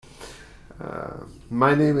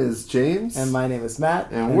My name is James. And my name is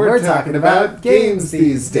Matt. And we're talking about games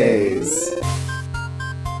these days.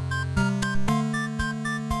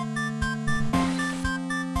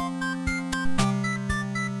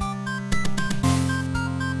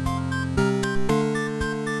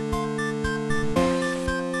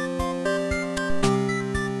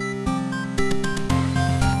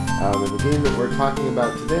 And the game that we're talking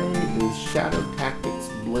about today is Shadow Tactics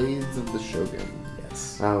Blades of the Shogun.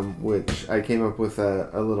 Yes. Which I came up with a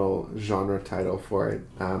little genre title for it.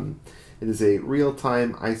 It is a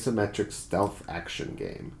real-time isometric stealth action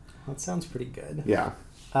game. That sounds pretty good. Yeah.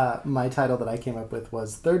 My title that I came up with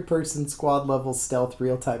was third-person squad-level stealth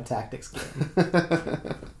real-time tactics game.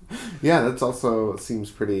 Yeah, that's also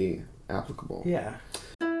seems pretty applicable. Yeah.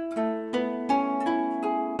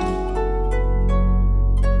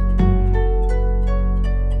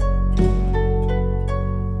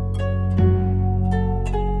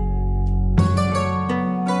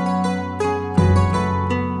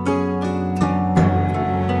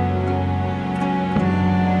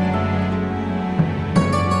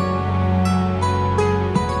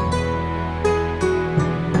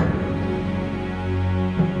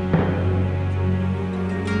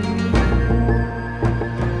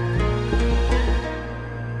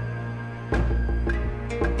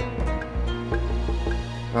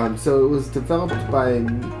 So it was developed by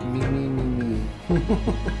Me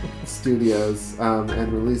Studios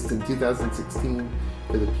and released in 2016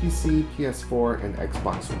 for the PC, PS4, and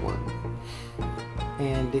Xbox One.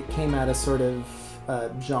 And it came out as sort of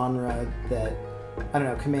a genre that, I don't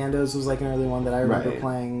know, Commandos was like an early one that I remember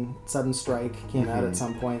playing. Sudden Strike came out at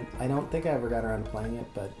some point. I don't think I ever got around to playing it,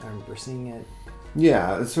 but I remember seeing it.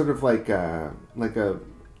 Yeah, it's sort of like a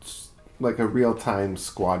real-time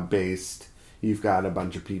squad-based. You've got a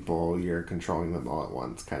bunch of people, you're controlling them all at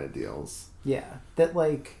once kind of deals. Yeah. That,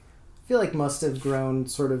 I feel like must have grown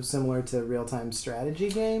sort of similar to real-time strategy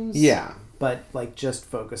games. Yeah. But, just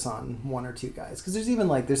focus on one or two guys. Because there's even,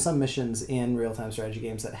 there's some missions in real-time strategy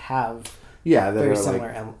games that have very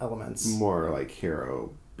similar elements. More,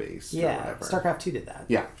 hero-based or whatever. StarCraft 2 did that.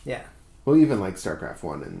 Yeah. Yeah. Well, even, StarCraft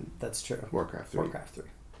 1 and... That's true. Warcraft 3. Warcraft 3.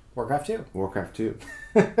 Warcraft 2. Warcraft 2.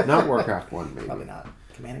 Not Warcraft 1, maybe. Probably not.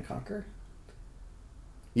 Command and Conquer?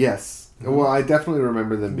 Yes. Mm-hmm. Well, I definitely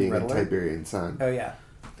remember them being Red in Alert? Tiberian Sun. Oh, yeah.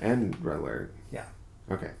 And Red Alert. Yeah.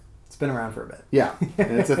 Okay. It's been around for a bit. Yeah,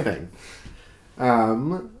 it's a thing.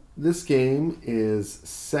 This game is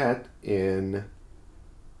set in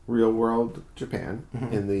real-world Japan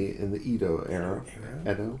in the Edo era.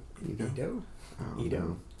 Edo? Edo? Oh, Edo.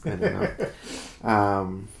 No. I don't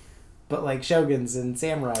know. But shoguns and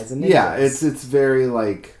samurais and ninjas. Yeah, it's very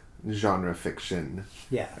genre fiction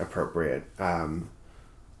appropriate.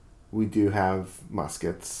 We do have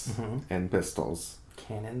muskets and pistols.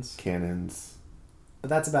 Cannons. But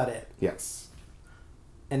that's about it. Yes.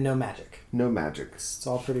 And no magic. No magic. It's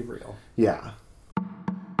all pretty real. Yeah.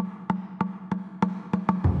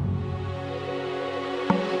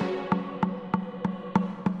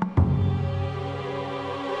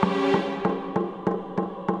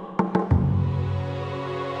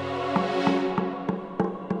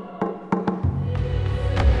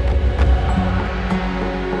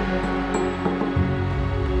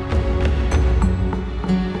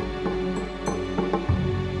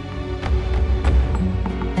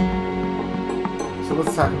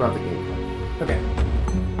 Let's talk about the gameplay. Okay.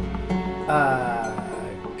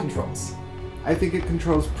 Controls. I think it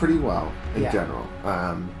controls pretty well in general.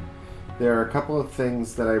 There are a couple of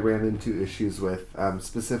things that I ran into issues with.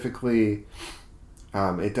 Specifically,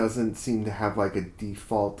 it doesn't seem to have a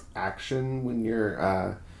default action when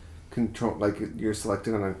you're you're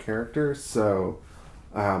selecting on a character. So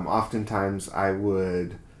oftentimes I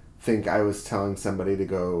would think I was telling somebody to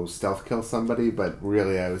go stealth kill somebody, but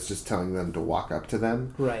really I was just telling them to walk up to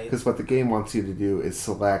them. Right. Because what the game wants you to do is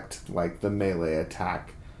select the melee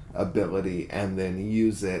attack ability and then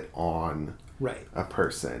use it on a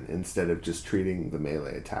person instead of just treating the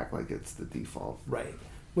melee attack like it's the default. Right.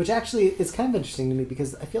 Which actually is kind of interesting to me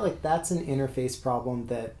because I feel like that's an interface problem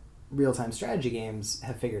that real-time strategy games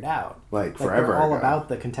have figured out. Forever they're all ago. about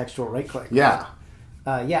the contextual right-click. Yeah.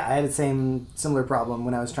 I had the similar problem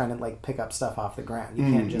when I was trying to pick up stuff off the ground. You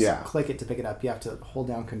can't just click it to pick it up. You have to hold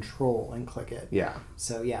down Control and click it. Yeah.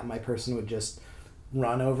 So my person would just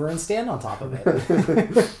run over and stand on top of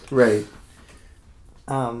it. Right.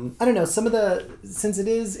 I don't know. Since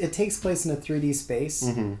it takes place in a 3D space.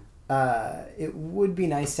 It would be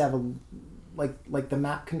nice to have the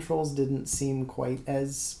map controls didn't seem quite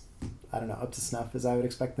as I don't know, up to snuff as I would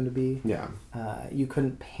expect them to be. Yeah. You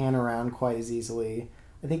couldn't pan around quite as easily.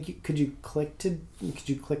 I think could you click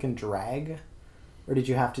and drag, or did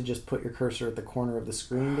you have to just put your cursor at the corner of the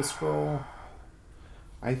screen to scroll?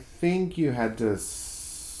 I think you had to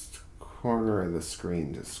corner of the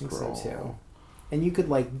screen to scroll. I think so too. And you could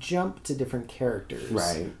like jump to different characters.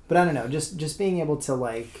 Right. But I don't know, just being able to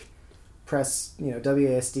like press,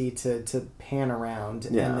 WASD to pan around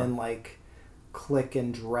and then like click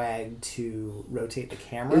and drag to rotate the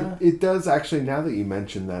camera. It does actually, now that you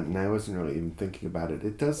mentioned that, and I wasn't really even thinking about it,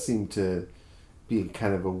 it does seem to be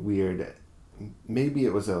kind of a weird, maybe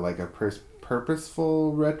it was a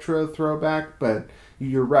purposeful retro throwback, but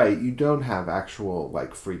you're right, you don't have actual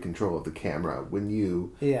like free control of the camera. When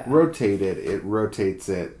you rotate it, it rotates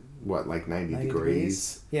it, 90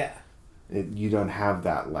 degrees? Yeah. You don't have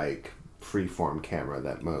that like freeform camera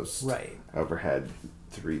that most overhead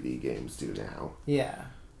 3D games do now. Yeah.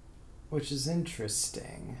 Which is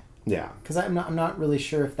interesting. Yeah. Because I'm not really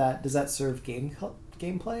sure if does that serve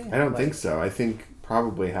gameplay? I don't think so. I think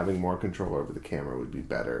probably having more control over the camera would be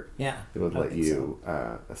better. Yeah. It would let you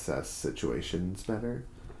assess situations better.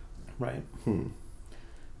 Right.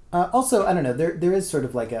 Also, I don't know, there is sort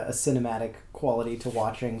of like a cinematic quality to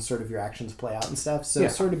watching sort of your actions play out and stuff. So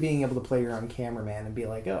sort of being able to play your own cameraman and be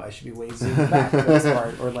like, oh, I should be way zoomed back for this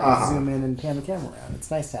part, or like zoom in and pan the camera around.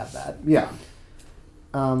 It's nice to have that. Yeah.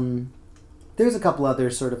 There's a couple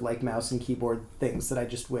other sort of like mouse and keyboard things that I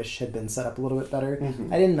just wish had been set up a little bit better.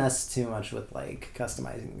 I didn't mess too much with like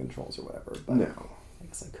customizing the controls or whatever, but I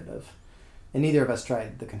guess I could have. And neither of us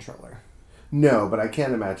tried the controller. No, but I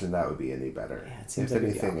can't imagine that would be any better. Yeah, it seems if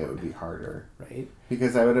like anything, it would be harder. Right.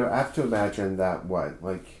 Because I would have to imagine that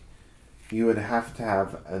you would have to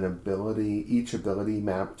have each ability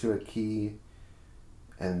mapped to a key,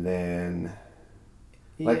 and then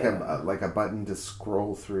like a button to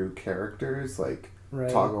scroll through characters,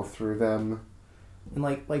 toggle through them. And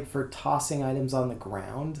like for tossing items on the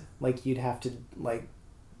ground, like you'd have to like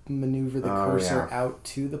maneuver the cursor out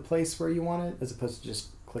to the place where you want it, as opposed to just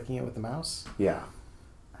clicking it with the mouse. Yeah.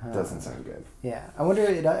 Doesn't sound good. Yeah. I wonder,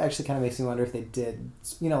 it actually kind of makes me wonder if they did,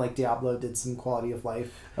 like Diablo did some quality of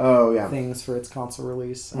life things for its console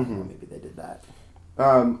release. I don't know, maybe they did that.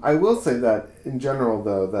 I will say that, in general,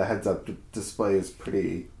 though, the heads-up display is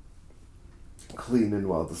pretty clean and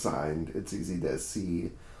well-designed. It's easy to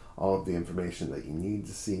see all of the information that you need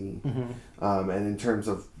to see. And in terms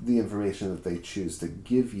of the information that they choose to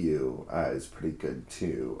give you is pretty good,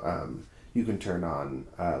 too. You can turn on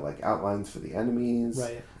outlines for the enemies.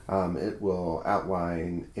 Right. It will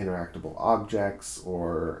outline interactable objects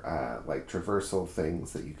or traversal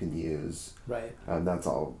things that you can use. Right. That's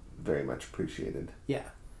all very much appreciated. Yeah.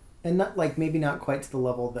 And not maybe not quite to the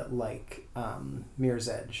level that Mirror's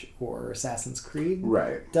Edge or Assassin's Creed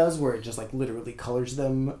does, where it just literally colors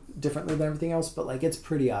them differently than everything else, but it's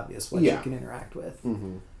pretty obvious what you can interact with,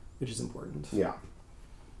 which is important. Yeah.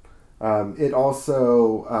 It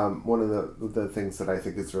also, one of the things that I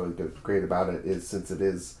think is really great about it is, since it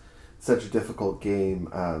is such a difficult game,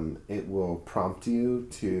 it will prompt you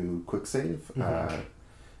to quick save.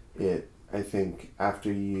 I think after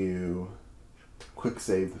you quick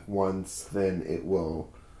save once, then it will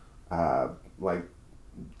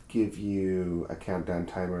give you a countdown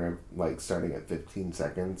timer of starting at 15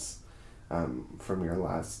 seconds from your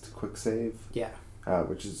last quick save. Yeah.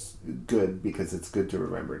 Which is good, because it's good to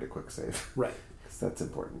remember to quick save. Right. Because that's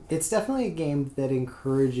important. It's definitely a game that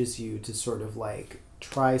encourages you to sort of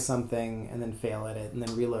try something and then fail at it and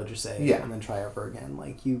then reload your save and then try over again.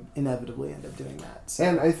 You inevitably end up doing that. So.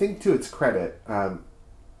 And I think, to its credit,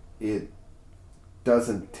 it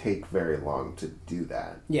doesn't take very long to do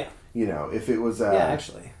that. Yeah. If it was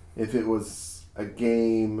actually. If it was a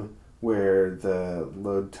game where the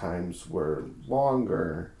load times were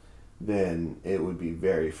longer, then it would be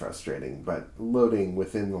very frustrating. But loading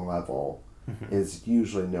within the level is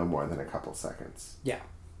usually no more than a couple seconds. Yeah.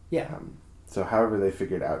 Yeah. So however they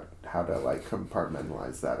figured out how to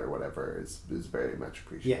compartmentalize that or whatever is very much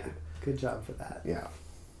appreciated. Yeah. Good job for that. Yeah.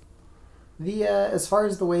 The as far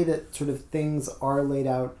as the way that sort of things are laid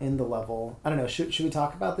out in the level, I don't know, should we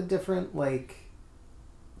talk about the different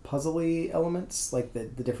puzzly elements, the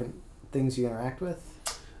different things you interact with?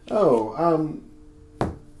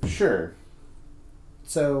 Sure.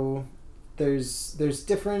 So there's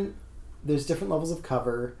different levels of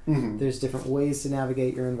cover. There's different ways to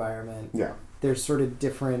navigate your environment. Yeah. There's sort of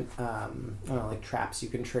different traps you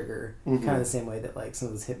can trigger, kind of the same way that some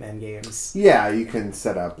of those Hitman games. Yeah, you can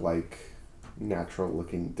set up natural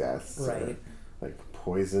looking deaths, right? Or,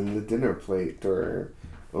 poison the dinner plate or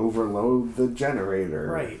overload the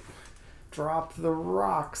generator, right? drop the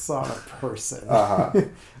rocks on a person. Uh-huh.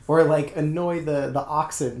 Or, like, annoy the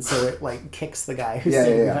oxen so it, like, kicks the guy who's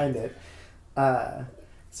sitting behind it.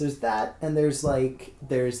 So there's that, and there's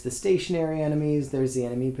the stationary enemies, there's the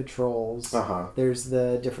enemy patrols, there's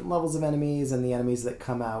the different levels of enemies, and the enemies that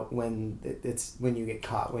come out when when you get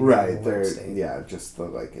caught. When right, you're in they're state. just the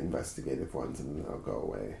like investigative ones, and then they'll go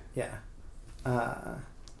away. Yeah.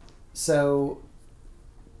 So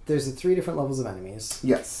there's the 3 different levels of enemies.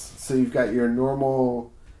 Yes. So you've got your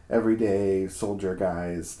normal, everyday soldier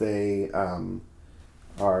guys. They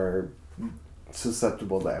are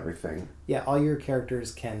susceptible to everything. Yeah, all your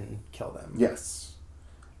characters can kill them. Yes.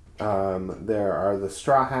 There are the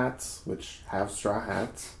straw hats, which have straw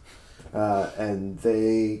hats, and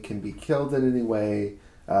they can be killed in any way,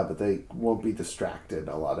 but they won't be distracted.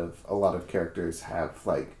 A lot of characters have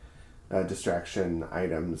like distraction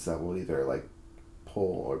items that will either like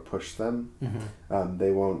pull or push them. Mm-hmm.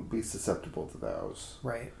 They won't be susceptible to those.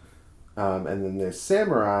 Right. And then there's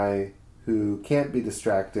samurai who can't be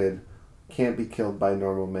distracted, can't be killed by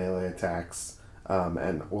normal melee attacks,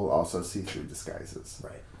 and will also see through disguises.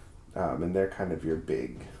 Right. And they're kind of your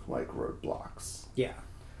big like roadblocks. Yeah.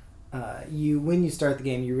 When you start the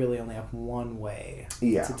game, you really only have one way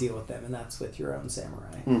to deal with them, and that's with your own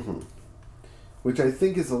samurai. Mm-hmm. Which I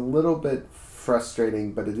think is a little bit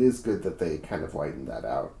frustrating, but it is good that they kind of widen that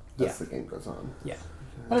out as the game goes on. Yeah.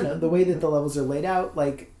 I don't know, the way that the levels are laid out,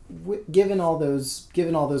 like given all those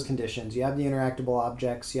conditions, you have the interactable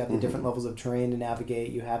objects, you have the different levels of terrain to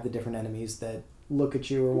navigate, you have the different enemies that look at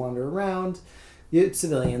you or wander around, you have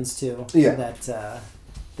civilians too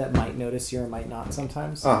that might notice you or might not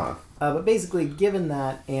sometimes. But basically, given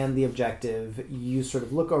that and the objective, you sort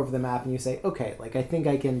of look over the map and you say, okay, like I think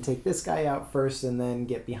I can take this guy out first and then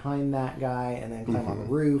get behind that guy and then climb on the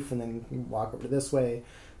roof and then walk over this way.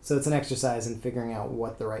 So it's an exercise in figuring out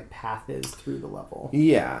what the right path is through the level.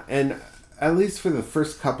 Yeah, and at least for the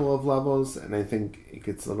first couple of levels, and I think it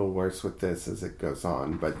gets a little worse with this as it goes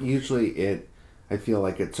on, but usually I feel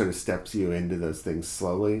like it sort of steps you into those things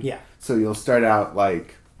slowly. Yeah. So you'll start out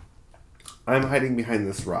like, I'm hiding behind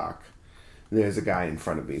this rock. There's a guy in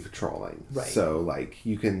front of me patrolling. Right. So like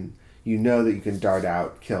you know that you can dart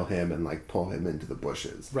out, kill him, and like pull him into the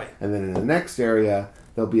bushes. Right. And then in the next area,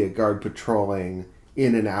 there'll be a guard patrolling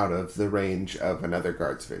in and out of the range of another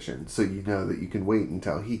guard's vision. So you know that you can wait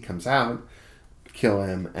until he comes out, kill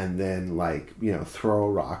him, and then like, throw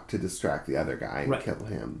a rock to distract the other guy and kill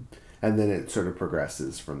him. And then it sort of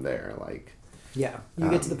progresses from there. Like, yeah, you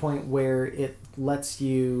get to the point where it lets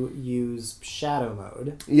you use shadow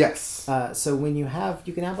mode. Yes. So when you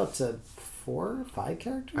can have up to 4 or 5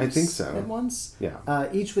 characters. I think so. At once. Yeah.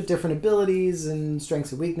 Each with different abilities and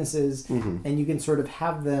strengths and weaknesses, and you can sort of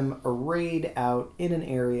have them arrayed out in an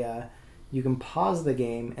area. You can pause the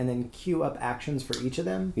game and then queue up actions for each of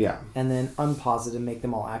them. Yeah. And then unpause it and make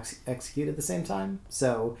them all execute at the same time.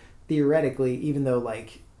 So theoretically, even though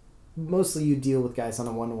like mostly you deal with guys on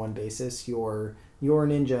a 1-to-1 basis, your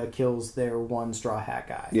ninja kills their one straw hat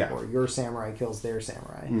guy, or your samurai kills their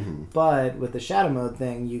samurai. But with the shadow mode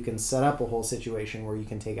thing, you can set up a whole situation where you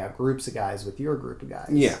can take out groups of guys with your group of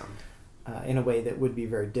guys. Yeah. In a way that would be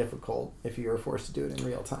very difficult if you were forced to do it in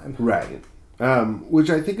real time. Right. Which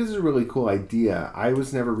I think is a really cool idea. I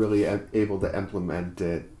was never really able to implement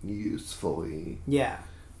it usefully. Yeah.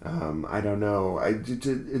 I don't know. It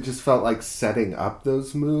just felt like setting up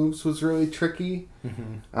those moves was really tricky.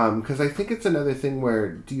 Because I think it's another thing where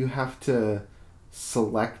do you have to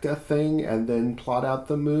select a thing and then plot out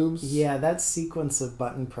the moves? Yeah, that sequence of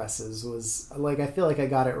button presses was like, I feel like I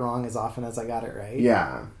got it wrong as often as I got it right.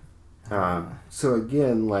 Yeah. So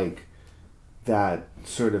again, like that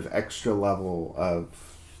sort of extra level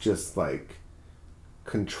of just like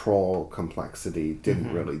control complexity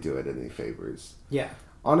didn't really do it any favors. Yeah.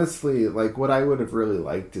 Honestly, like what I would have really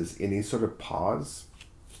liked is any sort of pause.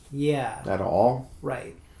 Yeah. At all.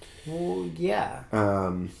 Right. Well, yeah.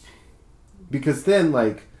 Because then,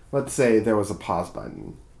 like, let's say there was a pause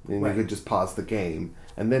button, and you could just pause the game,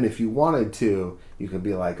 and then if you wanted to, you could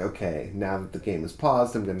be like, okay, now that the game is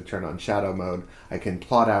paused, I'm going to turn on shadow mode. I can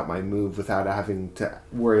plot out my move without having to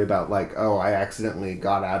worry about, like, oh, I accidentally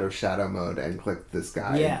got out of shadow mode and clicked this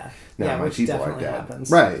guy. Yeah. Now my which people definitely are dead.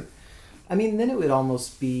 happens. Right. I mean, then it would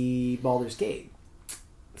almost be Baldur's Gate.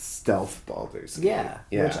 Stealth Baldur's Gate. Yeah,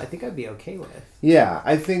 which I think I'd be okay with. Yeah,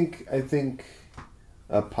 I think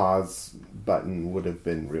a pause button would have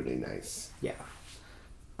been really nice. Yeah.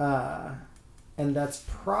 And that's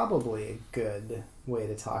probably a good way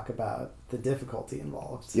to talk about the difficulty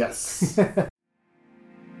involved. Yes.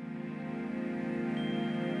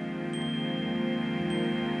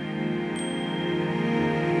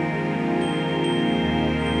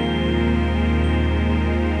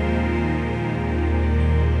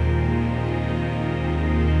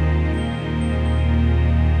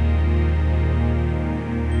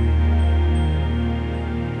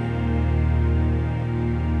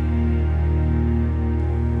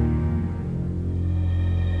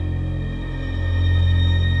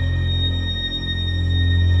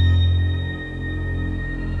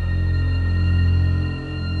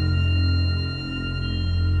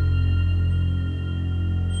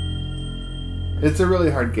 It's a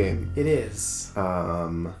really hard game. It is.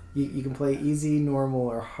 You can play easy, normal,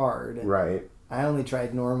 or hard. Right. I only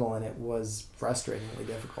tried normal, and it was frustratingly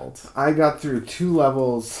difficult. I got through 2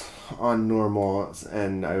 levels on normal,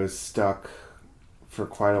 and I was stuck for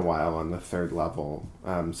quite a while on the 3rd level.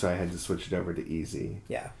 So I had to switch it over to easy.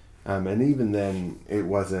 Yeah. And even then, it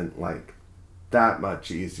wasn't like that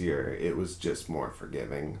much easier. It was just more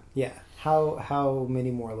forgiving. Yeah. How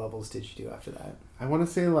many more levels did you do after that? I want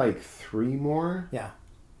to say like 3 more. Yeah.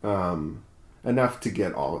 Enough to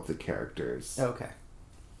get all of the characters. Okay.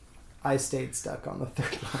 I stayed stuck on the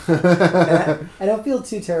 3rd level. I don't feel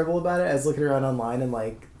too terrible about it. I was looking around online and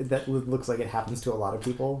like that looks like it happens to a lot of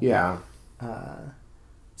people. Yeah.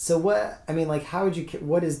 So what? I mean, like, how would you?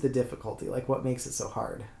 What is the difficulty? Like, what makes it so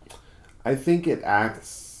hard? I think it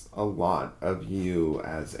asks a lot of you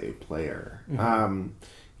as a player. Mm-hmm.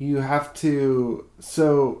 You have to.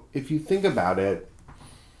 So if you think about it,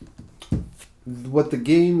 what the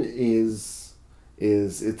game is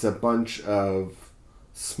it's a bunch of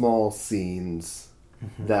small scenes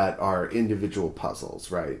that are individual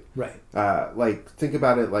puzzles, right? Right. Like, think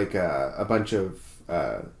about it like a bunch of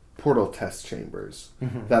portal test chambers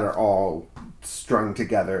that are all strung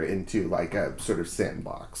together into like a sort of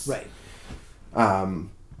sandbox. Right.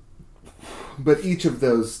 But each of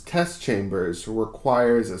those test chambers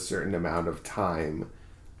requires a certain amount of time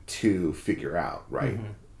to figure out, right?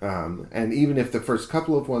 And even if the first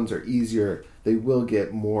couple of ones are easier, they will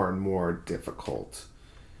get more and more difficult.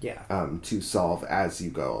 Yeah. To solve as you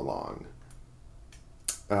go along.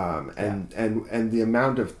 And the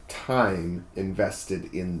amount of time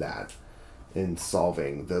invested in that, in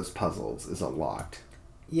solving those puzzles, is a lot.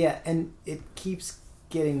 Yeah, and it keeps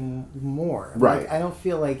getting more. Right. Like, I don't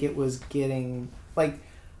feel like it was getting, like,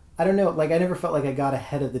 I don't know, like, I never felt like I got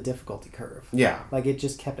ahead of the difficulty curve. Yeah. Like, it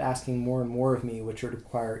just kept asking more and more of me, which would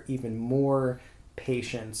require even more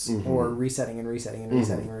patience or resetting and resetting and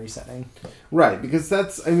resetting and resetting. Right, because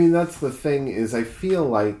that's the thing, is I feel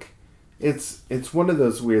like it's one of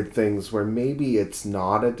those weird things where maybe it's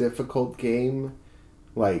not a difficult game,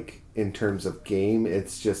 like in terms of game,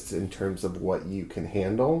 it's just in terms of what you can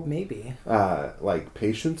handle. Maybe. Like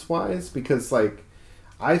patience wise, because like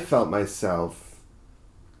I felt myself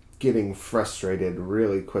getting frustrated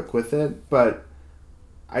really quick with it, but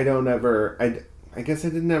I guess I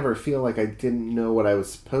didn't ever feel like I didn't know what I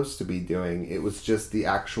was supposed to be doing. It was just the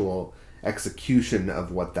actual execution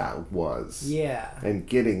of what that was. Yeah. And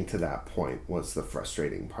getting to that point was the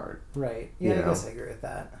frustrating part. Right. Yeah, I guess I agree with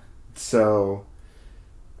that. So,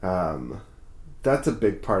 that's a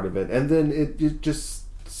big part of it. And then it just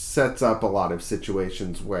sets up a lot of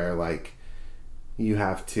situations where, like, you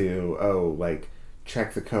have to,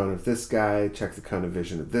 check the cone of this guy, check the cone of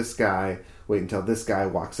vision of this guy, wait until this guy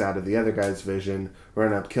walks out of the other guy's vision,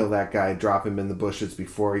 run up, kill that guy, drop him in the bushes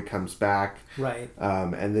before he comes back. Right.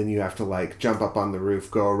 And then you have to, like, jump up on the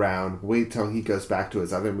roof, go around, wait till he goes back to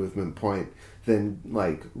his other movement point, then,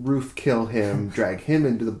 like, roof kill him, drag him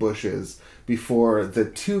into the bushes before the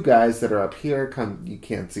 2 guys that are up here come... You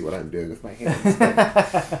can't see what I'm doing with my hands.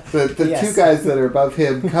 But the Yes. 2 guys that are above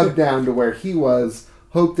him come down to where he was,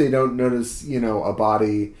 hope they don't notice, a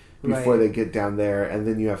body before they get down there, and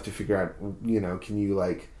then you have to figure out, can you,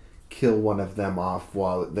 like, kill one of them off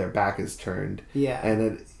while their back is turned. Yeah. And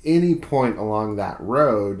at any point along that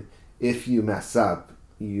road, if you mess up,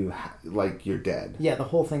 you're dead. Yeah, the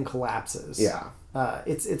whole thing collapses. Yeah.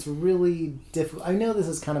 It's really difficult. I know this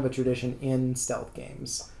is kind of a tradition in stealth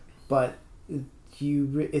games, but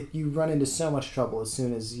you run into so much trouble as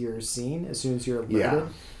soon as you're seen, as soon as you're alerted. Yeah.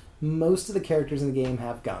 Most of the characters in the game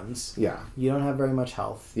have guns. Yeah. You don't have very much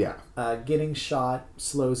health. Yeah. Getting shot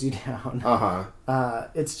slows you down.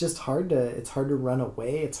 It's just hard to run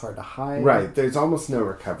away. It's hard to hide. Right. There's almost no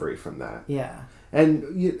recovery from that. Yeah.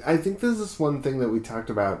 And I think this is one thing that we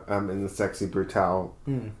talked about in the Sexy Brutale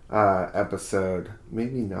episode.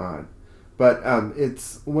 Maybe not. But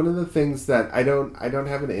it's one of the things that I don't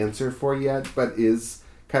have an answer for yet, but is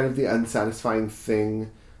kind of the unsatisfying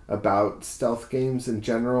thing about stealth games in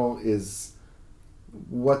general, is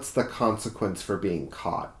what's the consequence for being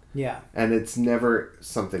caught? Yeah. And it's never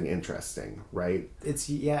something interesting, right? It's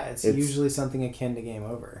usually something akin to game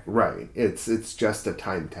over. Right. It's just a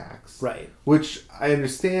time tax. Right. Which I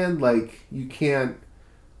understand, like, you can't...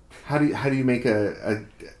 How do you make a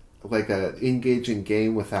engaging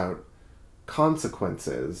game without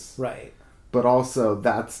consequences? Right. But also,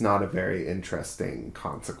 that's not a very interesting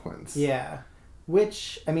consequence. Yeah.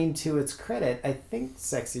 Which, I mean, to its credit, I think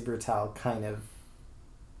Sexy Brutale kind of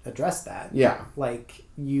address that. Yeah. Like,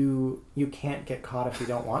 you can't get caught if you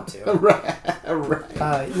don't want to.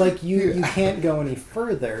 Right. Like, you can't go any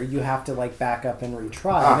further. You have to, like, back up and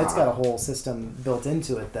retry. And it's got a whole system built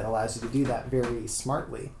into it that allows you to do that very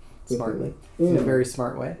smartly. In a very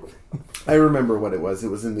smart way. I remember what it was. It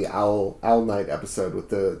was in the Owl Knight episode with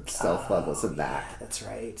the stealth levels and that. Yeah, that's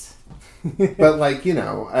right. But, like, you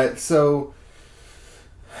know, so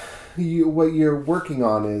what you're working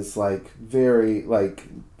on is, like, very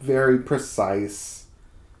precise,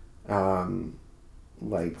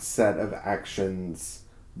 like, set of actions,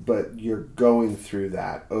 but you're going through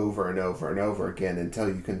that over and over and over again until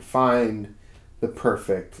you can find the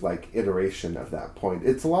perfect, like, iteration of that point.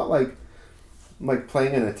 It's a lot like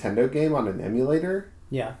playing a Nintendo game on an emulator.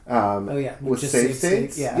 Yeah. With just save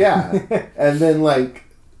states. Yeah. And then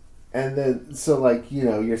so, like, you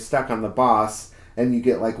know, you're stuck on the boss and you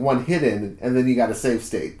get, like, one hit in and then you got a save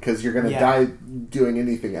state because you're going to die doing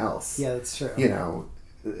anything else. Yeah, that's true. You know,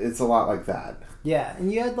 it's a lot like that. Yeah,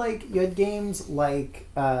 and you had games like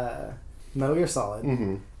Metal Gear Solid.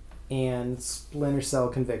 Mm-hmm. And Splinter Cell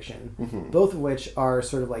Conviction, both of which are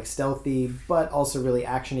sort of like stealthy but also really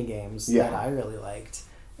actiony games that I really liked.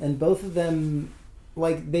 And both of them,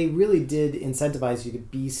 like, they really did incentivize you to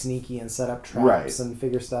be sneaky and set up traps and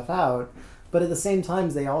figure stuff out. But at the same time,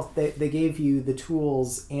 they gave you the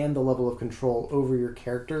tools and the level of control over your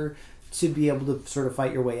character to be able to sort of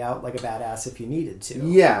fight your way out like a badass if you needed to.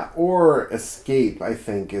 Yeah, or escape, I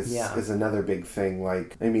think, is another big thing.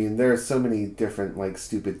 Like, I mean, there are so many different, like,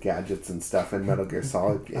 stupid gadgets and stuff in Metal Gear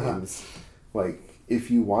Solid games. Like,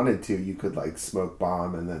 if you wanted to, you could, like, smoke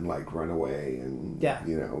bomb and then, like, run away and,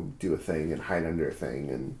 you know, do a thing and hide under a thing.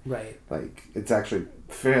 And, like, it's actually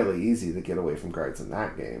fairly easy to get away from guards in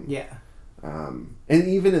that game. Yeah. And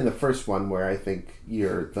even in the first one, where I think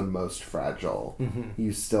you're the most fragile,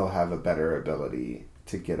 you still have a better ability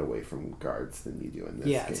to get away from guards than you do in this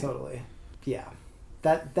game. Yeah, totally. Yeah.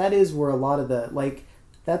 That is where a lot of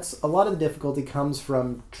the difficulty comes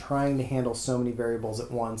from, trying to handle so many variables at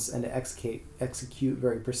once and to execute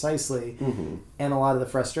very precisely. And a lot of the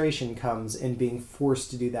frustration comes in being forced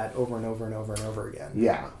to do that over and over and over and over again.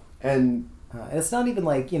 Yeah. And it's not even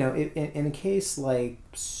like, you know, in a case like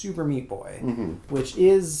Super Meat Boy, which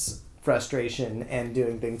is frustration and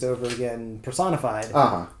doing things over again personified,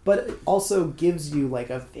 but it also gives you, like,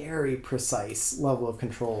 a very precise level of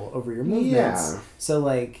control over your movements. So,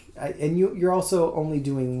 like, you're also only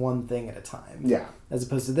doing one thing at a time. Yeah. As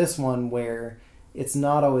opposed to this one where it's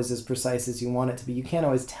not always as precise as you want it to be. You can't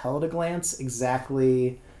always tell at a glance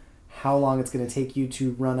exactly how long it's going to take you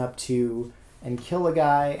to run up to and kill a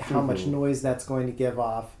guy, how much noise that's going to give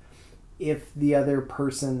off, if the other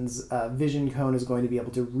person's vision cone is going to be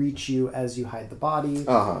able to reach you as you hide the body.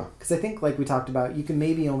 Because I think, like we talked about, you can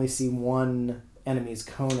maybe only see one enemy's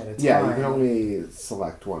cone at a time. Yeah, you can only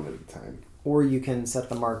select one at a time. Or you can set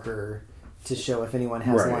the marker to show if anyone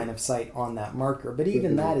has line of sight on that marker. But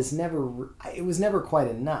even that is it was never quite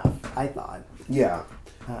enough, I thought. Yeah.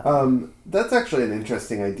 That's actually an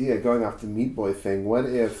interesting idea, going off the Meat Boy thing. What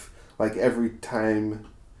if, like, every time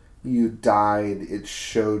you died, it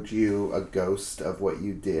showed you a ghost of what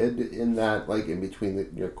you did in that, like, in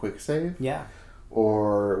between your quick save? Yeah.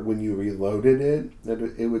 Or when you reloaded it, that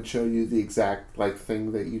it would show you the exact, like,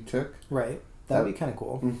 thing that you took? Right. That would be kind of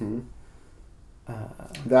cool.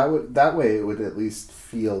 That way it would at least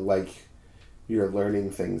feel like you're learning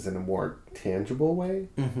things in a more tangible way.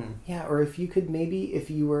 Yeah, or if you could maybe, if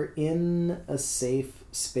you were in a safe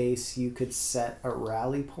space, you could set a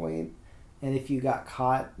rally point, and if you got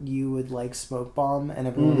caught, you would, like, smoke bomb and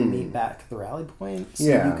everyone would meet back at the rally point. So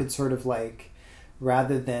you could sort of, like,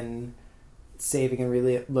 rather than saving and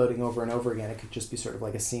reloading over and over again, it could just be sort of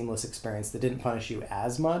like a seamless experience that didn't punish you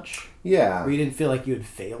as much. Yeah. Or you didn't feel like you had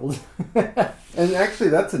failed. And actually,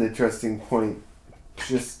 that's an interesting point.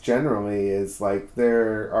 Just generally, is like,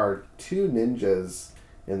 there are two ninjas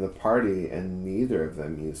in the party and neither of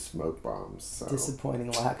them use smoke bombs. So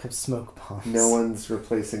disappointing lack of smoke bombs. No one's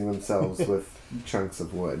replacing themselves with chunks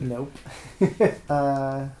of wood. Nope.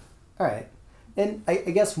 All right. And I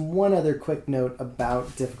guess one other quick note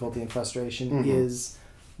about difficulty and frustration is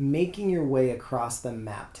making your way across the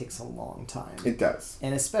map takes a long time. It does.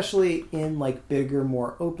 And especially in, like, bigger,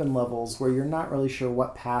 more open levels where you're not really sure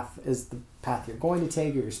what path is the path you're going to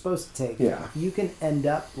take or you're supposed to take. Yeah. You can end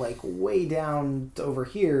up, like, way down over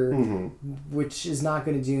here, which is not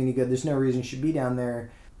going to do any good. There's no reason you should be down there.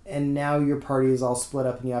 And now your party is all split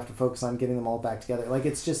up and you have to focus on getting them all back together. Like,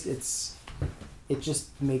 it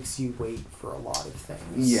just makes you wait for a lot of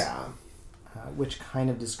things. Yeah. which kind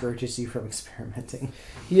of discourages you from experimenting.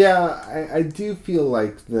 Yeah, I do feel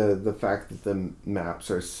like the fact that the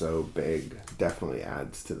maps are so big definitely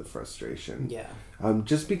adds to the frustration. Yeah.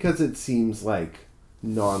 Just because it seems like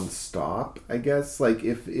non-stop, I guess. Like,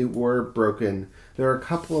 if it were broken, there are a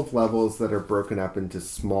couple of levels that are broken up into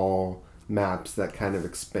small maps that kind of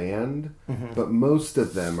expand, but most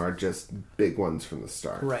of them are just big ones from the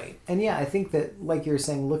start. Right. And yeah, I think that, like you were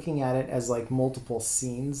saying, looking at it as like multiple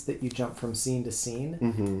scenes that you jump from scene to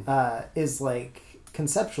scene is like,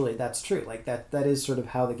 conceptually, that's true. Like, that is sort of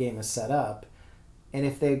how the game is set up. And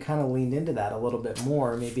if they kind of leaned into that a little bit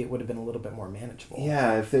more, maybe it would have been a little bit more manageable.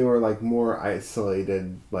 Yeah, if they were like more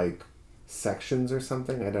isolated, like sections or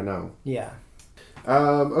something. I don't know. Yeah.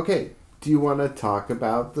 Okay. Do you want to talk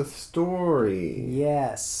about the story?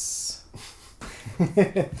 Yes.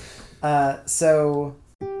 So...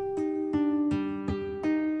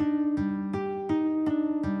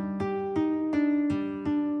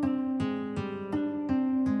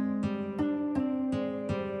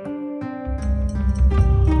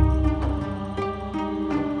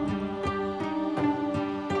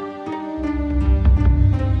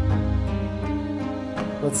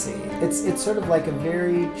 Let's see. It's sort of like a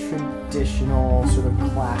very traditional, sort of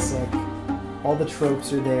classic. All the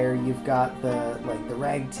tropes are there. You've got the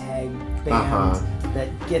ragtag band that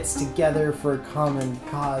gets together for a common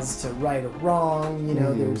cause to right a wrong. You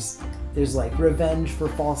know, there's like revenge for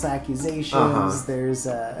false accusations. There's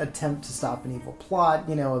a attempt to stop an evil plot.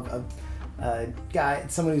 You know, a guy,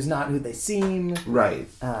 someone who's not who they seem. Right.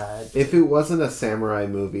 If it wasn't a samurai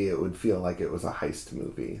movie, it would feel like it was a heist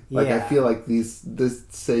movie. Like, I feel like this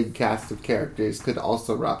same cast of characters could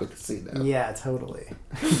also rob a casino. Yeah, totally.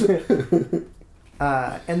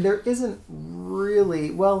 And there isn't really...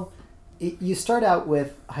 Well, you start out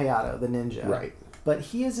with Hayato, the ninja. Right. But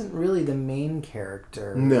he isn't really the main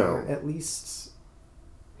character. No. At least...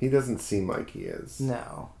 He doesn't seem like he is.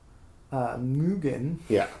 No. Mugen...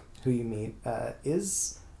 Yeah. Who you meet,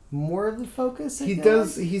 is more of the focus.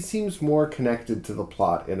 He seems more connected to the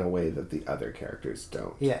plot in a way that the other characters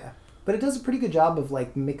don't. Yeah. But it does a pretty good job of,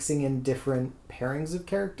 like, mixing in different pairings of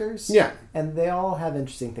characters. Yeah. And they all have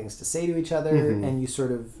interesting things to say to each other, and you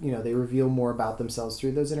sort of, you know, they reveal more about themselves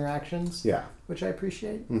through those interactions. Yeah. Which I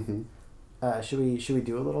appreciate. Should we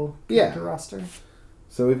do a little character roster?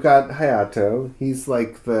 So we've got Hayato. He's,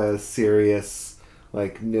 like, the serious...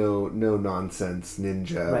 Like, no nonsense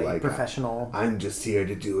ninja. Right, like professional. I'm just here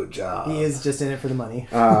to do a job. He is just in it for the money.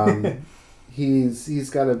 He's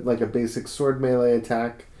got a basic sword melee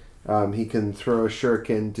attack. He can throw a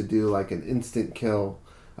shuriken to do like an instant kill,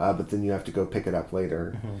 but then you have to go pick it up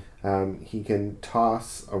later. He can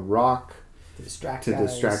toss a rock to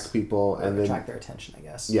distract people and then attract their attention, I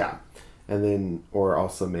guess. Yeah. And then, or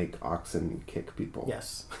also make oxen kick people.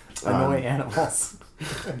 Yes. Annoying animals.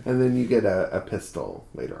 And then you get a pistol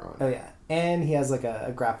later on. Oh, yeah. And he has like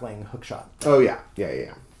a grappling hook shot. Oh, yeah.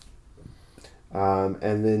 Yeah.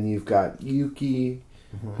 And then you've got Yuki,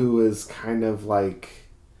 who is kind of like...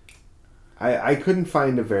 I couldn't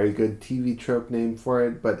find a very good TV trope name for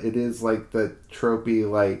it, but it is like the tropey,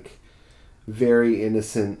 like, very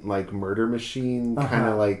innocent, like, murder machine, kind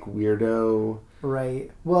of like weirdo... Right.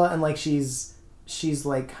 Well, and like she's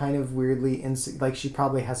like kind of weirdly like she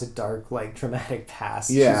probably has a dark, like, traumatic past.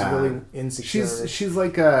 Yeah. She's really insecure.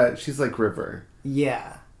 She's like River.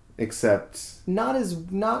 Yeah. Except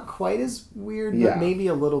not quite as weird, but maybe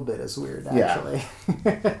a little bit as weird, actually.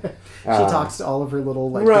 Yeah. She talks to all of her little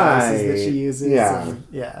like devices that she uses.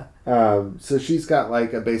 Yeah. So she's got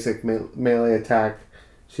like a basic melee attack.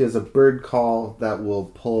 She has a bird call that will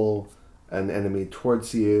pull an enemy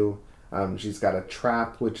towards you. She's got a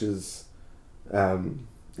trap, which is,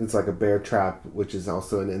 it's like a bear trap, which is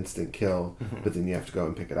also an instant kill, but then you have to go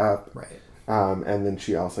and pick it up. Right. And then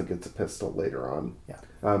she also gets a pistol later on. Yeah.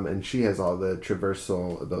 And she has all the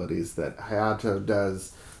traversal abilities that Hayato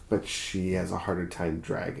does, but she has a harder time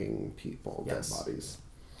dragging people, dead bodies.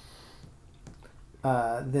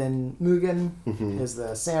 Then Mugen is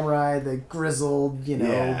the samurai, the grizzled,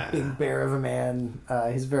 big bear of a man.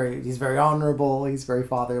 He's very honorable. He's very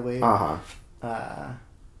fatherly.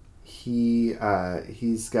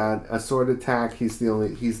 He's got a sword attack. He's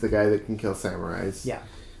the guy that can kill samurais. Yeah.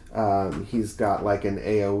 He's got like an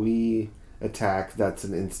AoE attack that's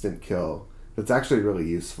an instant kill. That's actually really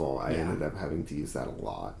useful. I ended up having to use that a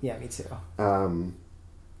lot. Yeah, me too.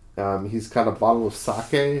 He's got a bottle of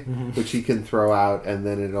sake, which he can throw out, and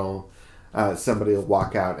then somebody will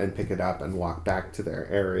walk out and pick it up and walk back to their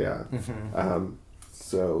area.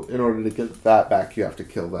 So in order to get that back, you have to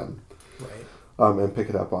kill them. and pick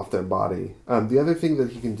it up off their body. The other thing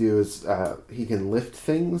that he can do is he can lift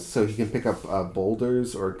things, so he can pick up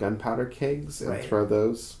boulders or gunpowder kegs and throw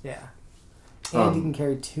those. Yeah. And he can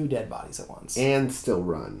carry 2 dead bodies at once. And still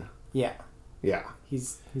run. Yeah. Yeah.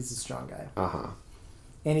 He's a strong guy. Uh-huh.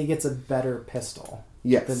 And he gets a better pistol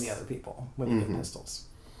than the other people when you get pistols.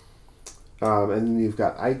 And then you've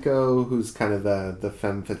got Aiko, who's kind of the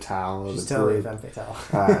femme fatale of She's the totally group. femme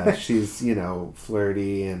fatale. She's,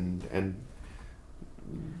 flirty and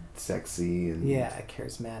sexy and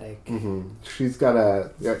charismatic. Mm-hmm. She's got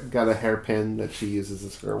a hairpin that she uses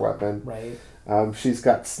as her weapon. Right. She's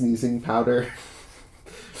got sneezing powder,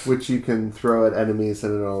 which you can throw at enemies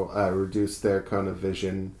and it'll reduce their cone of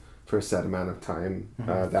vision for a set amount of time.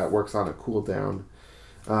 That works on a cooldown.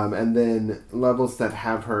 And then levels that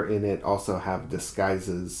have her in it also have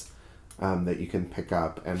disguises that you can pick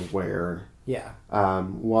up and wear. Yeah.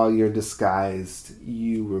 While you're disguised,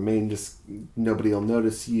 you remain nobody will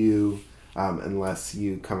notice you unless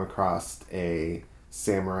you come across a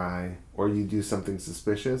samurai or you do something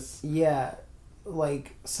suspicious. Yeah,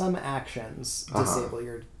 like some actions disable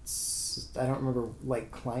your... I don't remember,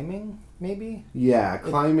 like climbing, maybe? Yeah,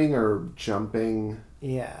 climbing or jumping.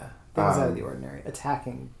 Yeah. Things out of the ordinary.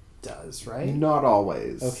 Attacking does, right? Not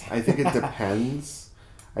always. Okay. I think it depends.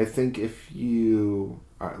 I think if you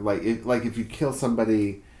are, if you kill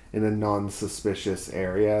somebody in a non-suspicious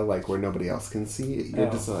area, like where nobody else can see, your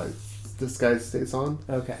disguise stays on.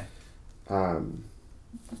 Okay. And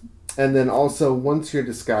then also once you're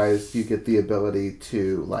disguised, you get the ability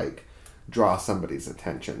to draw somebody's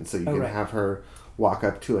attention. So you can have her walk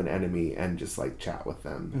up to an enemy and just chat with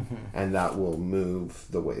them, and that will move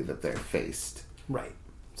the way that they're faced. Right.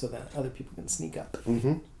 So that other people can sneak up.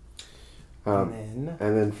 Mm-hmm. And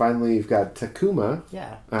then finally you've got Takuma.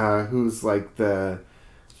 Yeah. Who's the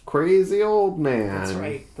crazy old man. That's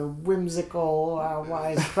right. The whimsical,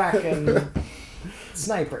 wisecracking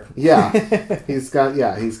sniper. Yeah. He's got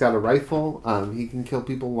a rifle. He can kill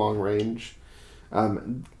people long range.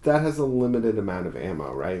 That has a limited amount of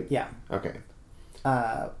ammo, right? Yeah. Okay.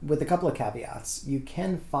 With a couple of caveats. You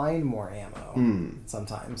can find more ammo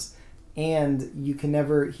sometimes. And you can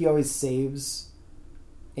never... He always saves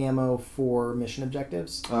ammo for mission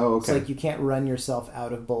objectives. Oh, okay. So you can't run yourself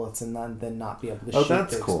out of bullets and then not be able to shoot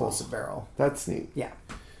the explosive barrel. That's neat. Yeah.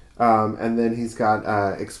 And then he's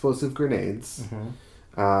got explosive grenades.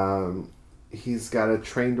 He's got a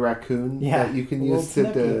trained raccoon that you can use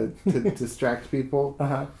to distract people.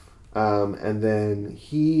 And then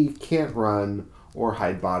he can't run or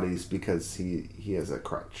hide bodies because he has a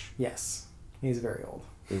crutch. Yes. He's very old.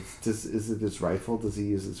 Is it his rifle? Does he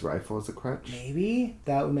use his rifle as a crutch? Maybe.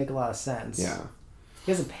 That would make a lot of sense. Yeah.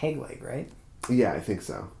 He has a peg leg, right? Yeah, I think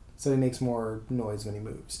so. So he makes more noise when he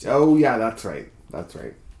moves, too. Oh, yeah, that's right. That's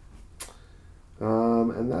right.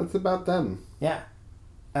 And that's about them. Yeah.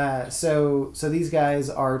 So these guys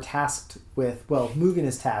are tasked with... Well, Mugen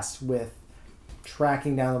is tasked with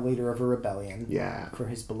tracking down the leader of a rebellion. Yeah. For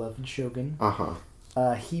his beloved Shogun.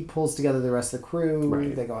 He pulls together the rest of the crew.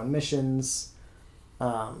 Right. They go on missions.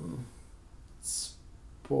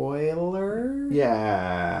 Spoiler?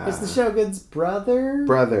 Yeah. It's the Shogun's brother?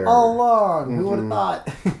 All along. Who would have thought?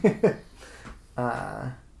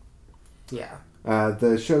 Yeah.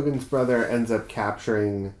 The Shogun's brother ends up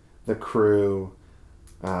capturing the crew,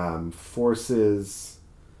 forces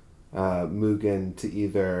Mugen to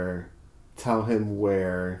either tell him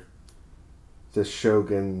where the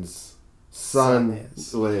Shogun's son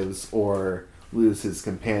lives or lose his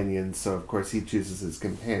companions. So of course he chooses his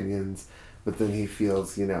companions, but then he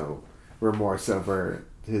feels remorse over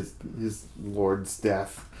his lord's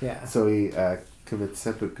death. Yeah. So he commits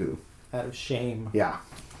seppuku out of shame. Yeah.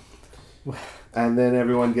 And then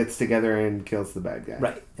everyone gets together and kills the bad guy.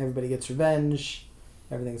 Right. Everybody gets revenge.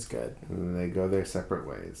 Everything's good. And then they go their separate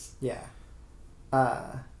ways. Yeah.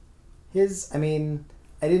 I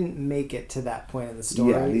didn't make it to that point in the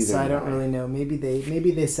story, so I don't really know. Maybe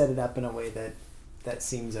they set it up in a way that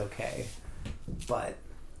seems okay, but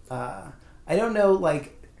I don't know.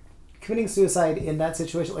 Committing suicide in that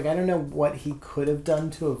situation, I don't know what he could have done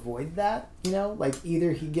to avoid that.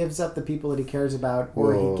 Either he gives up the people that he cares about,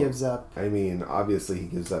 or he gives up. Obviously he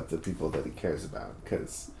gives up the people that he cares about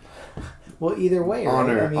because. Well, either way,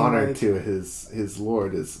 honor to his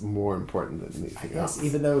lord is more important than anything else. Yes,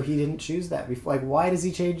 even though he didn't choose that before. Why does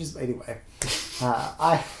he change his... Anyway,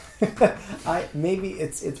 maybe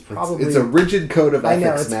it's probably... It's a rigid code of ethics, I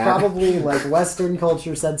know, it's probably Western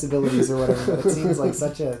culture sensibilities or whatever, but it seems like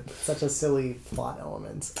such a silly plot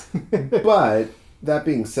element. But, that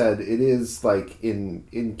being said, it is,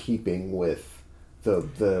 in keeping with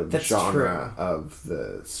the genre true. of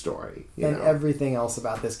the story. And everything else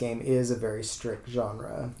about this game is a very strict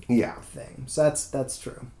genre thing. So that's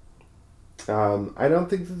true. I don't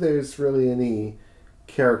think that there's really any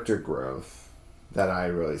character growth that I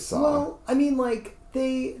really saw. Well, I mean, like,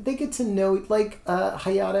 they get to know, like,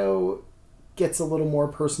 Hayato gets a little more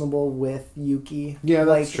personable with Yuki. Yeah,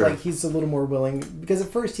 that's true. Like, he's a little more willing, because at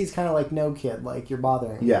first he's kind of like, no, kid, like, you're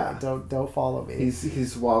bothering me. Yeah. Like, don't follow me.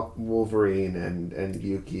 He's Wolverine, and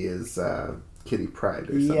Yuki is Kitty Pryde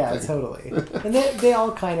or something. Yeah, totally. And they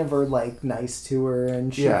all kind of are, like, nice to her,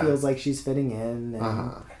 and she feels like she's fitting in, and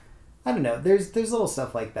I don't know, there's little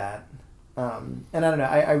stuff like that. And I don't know,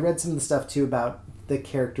 I read some of the stuff, too, about the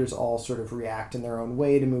characters all sort of react in their own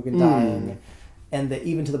way to Mugen dying. And that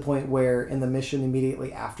even to the point where in the mission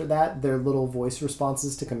immediately after that, their little voice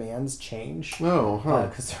responses to commands change. Oh, huh.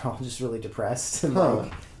 Because they're all just really depressed. And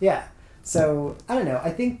like, yeah. So, I don't know. I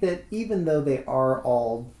think that even though they are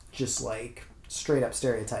all just like straight up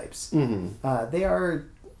stereotypes, they are,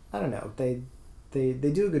 I don't know, they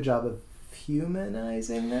do a good job of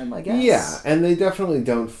humanizing them, I guess. Yeah, and they definitely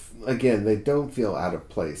don't, again, they don't feel out of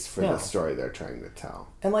place for the story they're trying to tell.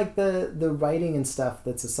 And like the writing and stuff,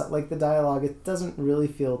 like the dialogue, it doesn't really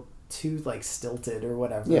feel too like stilted or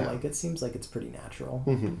whatever. Yeah. Like it seems like it's pretty natural.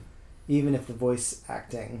 Even if the voice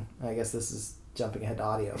acting, I guess this is jumping ahead to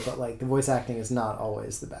audio, but like the voice acting is not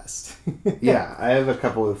always the best. Yeah, I have a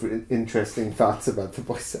couple of interesting thoughts about the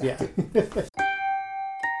voice acting. Yeah.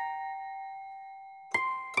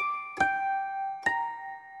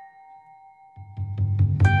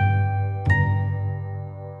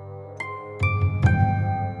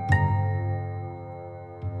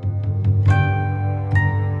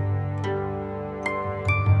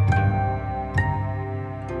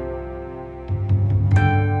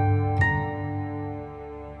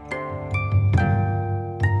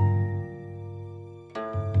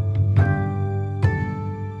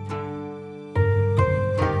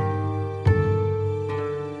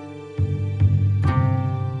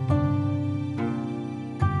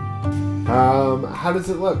 How does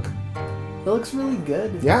it look? It looks really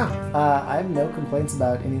good. Yeah. I have no complaints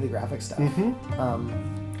about any of the graphic stuff.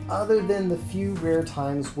 Other than the few rare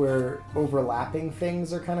times where overlapping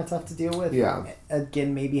things are kind of tough to deal with. Yeah.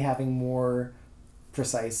 Again, maybe having more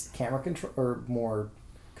precise camera control or more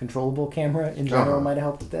controllable camera in general might have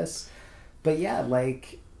helped with this. But yeah,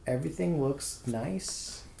 like everything looks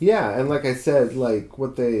nice. Yeah, and like I said, like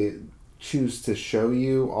what they choose to show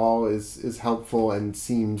you all is helpful and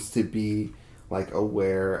seems to be like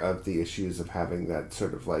aware of the issues of having that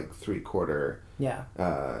sort of like 3/4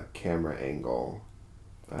 camera angle.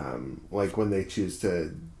 Like when they choose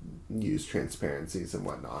to use transparencies and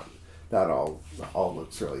whatnot, that all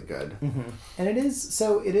looks really good. And it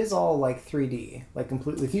is all like 3D, like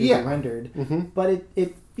completely 3D rendered, but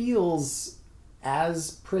it feels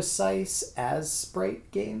as precise as sprite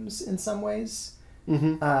games in some ways.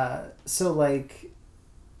 So like,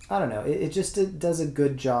 I don't know, it does a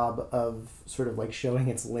good job of sort of like showing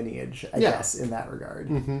its lineage, I guess, in that regard.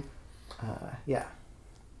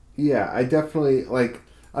 Yeah, I definitely, like,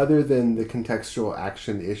 other than the contextual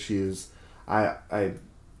action issues, I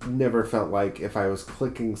never felt like if I was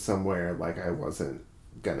clicking somewhere, like I wasn't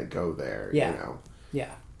gonna go there, you know?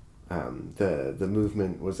 Yeah. The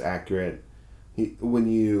movement was accurate.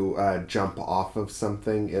 When you jump off of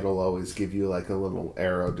something, it'll always give you like a little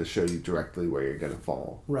arrow to show you directly where you're gonna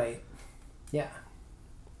fall. Right. Yeah.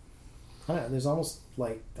 I don't know, there's almost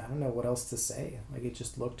like, I don't know what else to say. Like, it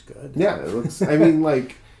just looked good. Yeah, it looks, I mean,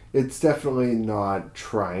 like, it's definitely not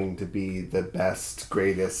trying to be the best,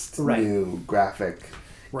 greatest new graphic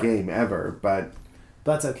game ever, but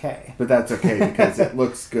that's okay. But that's okay because it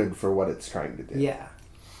looks good for what it's trying to do. Yeah.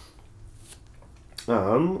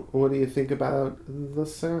 What do you think about the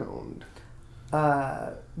sound?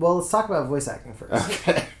 Well, let's talk about voice acting first.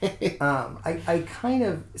 Okay. I kind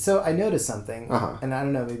of... So I noticed something, Uh-huh. and I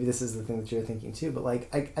don't know, maybe this is the thing that you're thinking too, but like,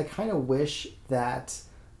 I kind of wish that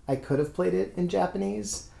I could have played it in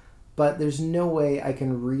Japanese, but there's no way I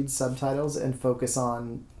can read subtitles and focus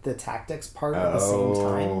on the tactics part at the same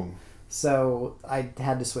time. So I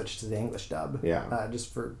had to switch to the English dub,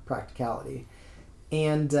 just for practicality.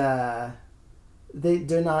 And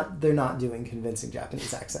they're not doing convincing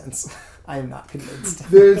Japanese accents. I am not convinced.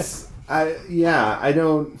 I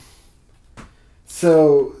don't.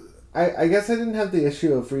 So I guess I didn't have the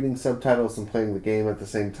issue of reading subtitles and playing the game at the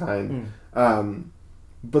same time.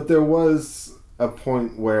 But there was a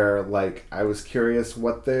point where like I was curious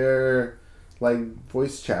what their like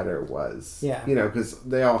voice chatter was. Yeah. You know, because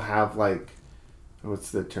they all have like,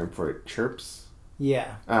 what's the term for it? Chirps.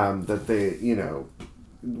 Yeah. That they, you know,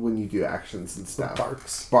 when you do actions and stuff.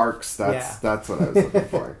 Barks. That's what I was looking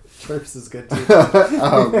for. Chirps is good too.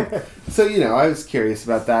 So I was curious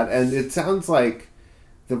about that, and it sounds like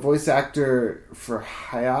the voice actor for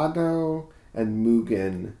Hayato and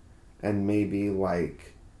Mugen and maybe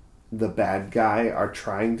like the bad guy are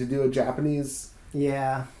trying to do a Japanese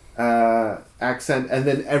accent, and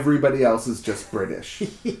then everybody else is just British.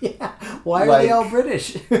 Yeah. Why are they all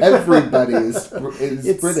British? Everybody is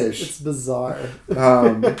British. It's bizarre.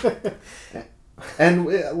 And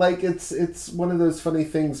like it's one of those funny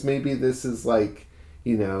things. Maybe this is like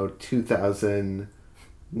 2019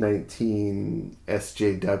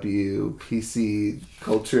 SJW PC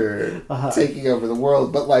culture taking over the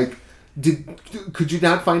world, but like. Could you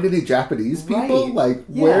not find any Japanese people? Right. Like,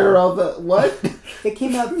 where are all the... What? It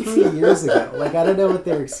came out 3 years ago. Like, I don't know what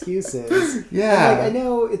their excuse is. Yeah. And, like, I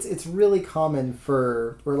know it's really common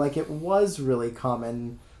it was really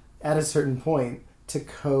common at a certain point to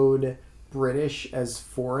code British as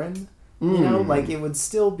foreign. Like, it would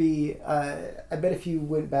still be... I bet if you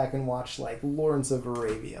went back and watched, like, Lawrence of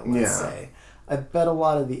Arabia, let's say, I bet a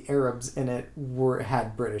lot of the Arabs in it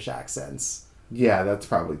had British accents. Yeah, that's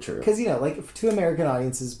probably true. Because, like, to American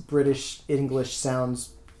audiences, British English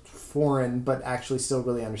sounds foreign, but actually still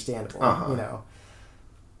really understandable,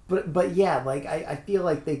 But yeah, like, I feel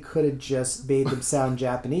like they could have just made them sound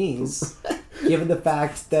Japanese, given the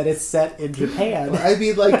fact that it's set in Japan. I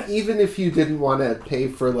mean, like, even if you didn't want to pay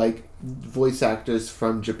for, like, voice actors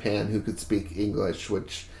from Japan who could speak English,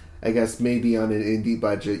 which I guess maybe on an indie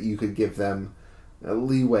budget you could give them a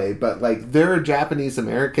leeway, but, like, there are Japanese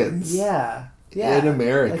Americans. Yeah. In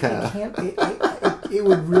America. Like it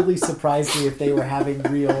would really surprise me if they were having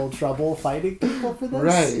real trouble fighting people for this.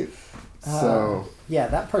 Right. So... yeah,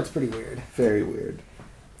 that part's pretty weird. Very weird.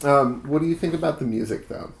 What do you think about the music,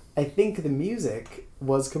 though? I think the music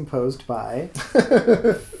was composed by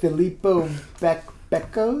Filippo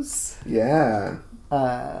Beccos. Yeah.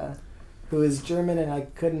 Who is German, and I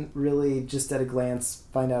couldn't really, just at a glance,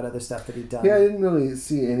 find out other stuff that he'd done. Yeah, I didn't really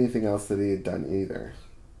see anything else that he had done either.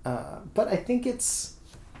 But I think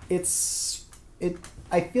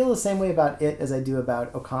I feel the same way about it as I do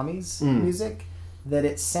about Okami's music, that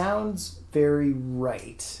it sounds very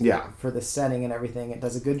right for the setting and everything. It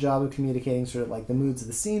does a good job of communicating sort of like the moods of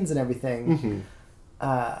the scenes and everything.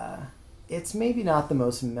 Mm-hmm. It's maybe not the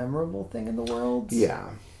most memorable thing in the world. Yeah.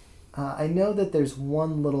 I know that there's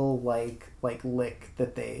one little like lick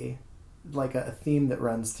that they... like a theme that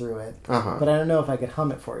runs through it. But I don't know if I could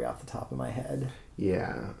hum it for you off the top of my head.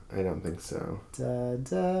 Yeah, I don't think so. Da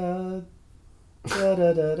da da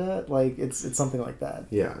da da da. Like it's something like that.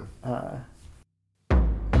 Yeah.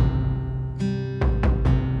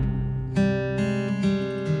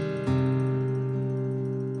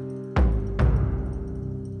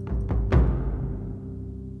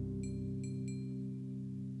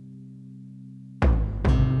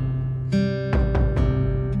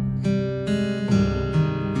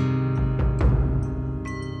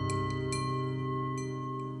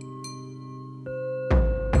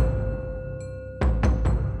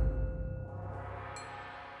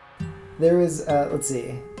 There was, let's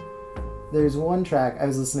see. There's one track, I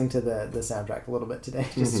was listening to the soundtrack a little bit today,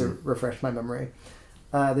 just to refresh my memory.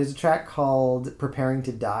 There's a track called Preparing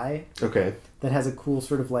to Die. Okay. That has a cool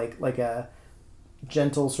sort of like a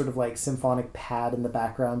gentle sort of like symphonic pad in the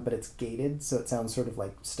background, but it's gated, so it sounds sort of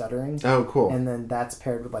like stuttering. Oh, cool. And then that's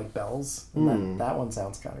paired with like bells. And that one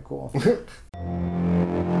sounds kind of cool.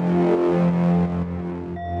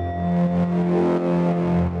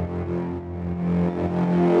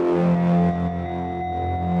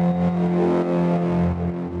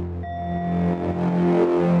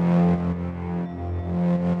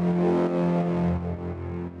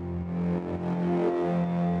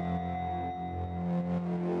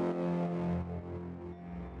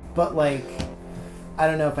 But, like, I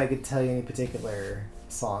don't know if I could tell you any particular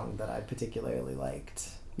song that I particularly liked.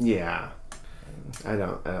 Yeah. I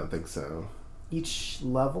don't think so. Each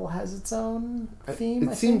level has its own theme,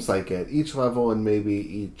 It seems like it. Each level and maybe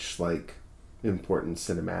each, like, important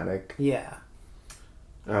cinematic. Yeah.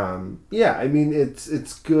 Yeah, I mean,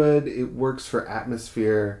 it's good. It works for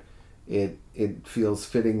atmosphere. It feels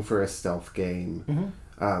fitting for a stealth game.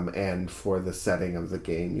 Mm-hmm. And for the setting of the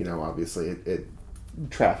game, you know, obviously it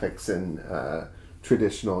traffics in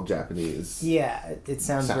traditional Japanese. Yeah, it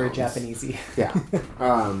sounds very Japanesey. Yeah.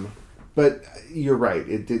 But you're right.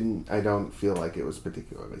 I don't feel like it was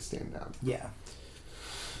particularly standout. Yeah.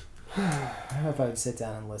 I don't know if I would sit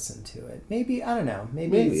down and listen to it. Maybe, I don't know.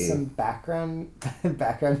 Maybe. Some background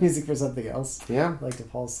music for something else. Yeah. I'd like to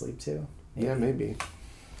fall asleep to. Yeah, maybe.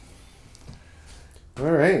 All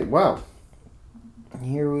right. Well,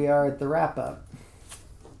 here we are at the wrap-up.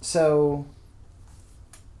 So,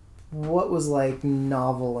 what was, like,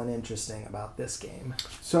 novel and interesting about this game?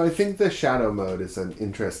 So I think the shadow mode is an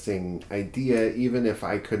interesting idea, even if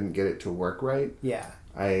I couldn't get it to work right. Yeah.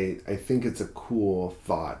 I think it's a cool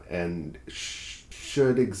thought and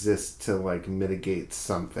should exist to, like, mitigate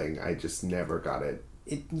something. I just never got it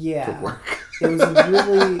to work. It was a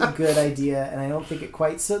really good idea, and I don't think it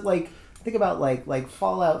quite... So, like, think about, like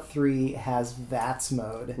Fallout 3 has VATS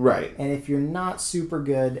mode. Right. And if you're not super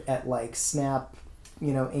good at, like, snap,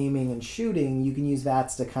 aiming and shooting, you can use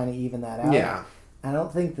VATS to kind of even that out. Yeah. I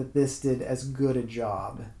don't think that this did as good a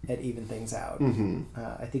job at even things out. Mm-hmm.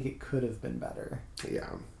 I think it could have been better.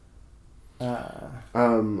 Yeah.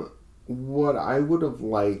 What I would have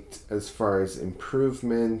liked as far as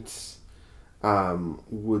improvement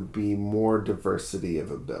would be more diversity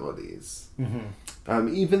of abilities.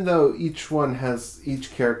 Mm-hmm. Even though each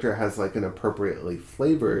character has like an appropriately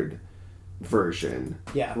flavored version.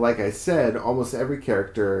 Yeah. Like I said, almost every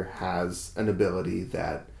character has an ability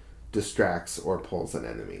that distracts or pulls an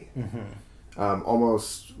enemy. Mm-hmm.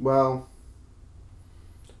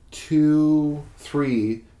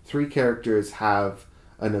 Three characters have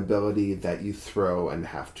an ability that you throw and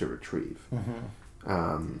have to retrieve.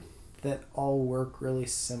 Mm-hmm. That all work really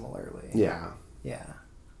similarly. Yeah. Yeah.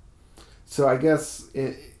 So I guess,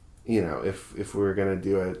 if we were going to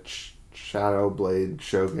do a Shadow Blade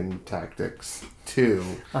Shogun Tactics 2,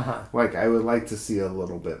 like, I would like to see a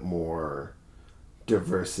little bit more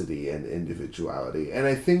diversity and individuality. And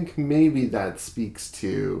I think maybe that speaks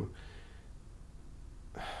to...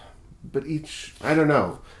 But I don't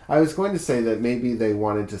know. I was going to say that maybe they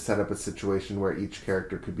wanted to set up a situation where each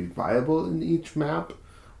character could be viable in each map,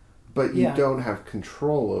 but you don't have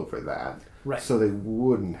control over that. Right. So they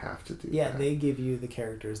wouldn't have to do that. Yeah, they give you the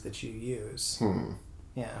characters that you use.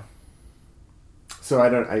 Yeah. So I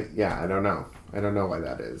don't know. I don't know why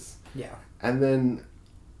that is. Yeah. And then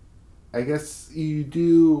I guess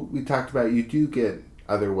we talked about you do get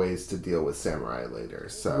other ways to deal with samurai later.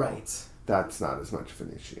 So right. That's not as much of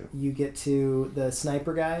an issue. You get to the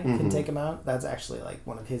sniper guy can take him out. That's actually like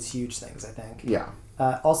one of his huge things, I think. Yeah.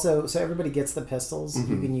 Also, so everybody gets the pistols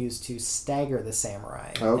you can use to stagger the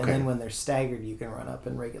samurai. Okay. And then when they're staggered, you can run up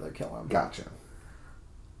and regular kill them. Gotcha.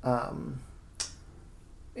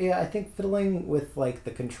 Yeah, I think fiddling with like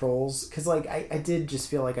the controls, because like I did just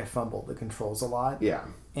feel like I fumbled the controls a lot. Yeah.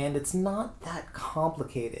 And it's not that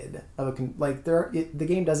complicated of the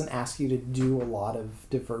game doesn't ask you to do a lot of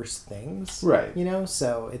diverse things. Right.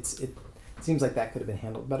 So it seems like that could have been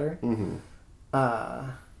handled better. Mm-hmm.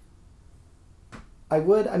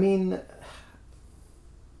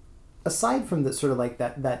 Aside from the sort of like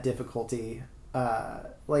that difficulty,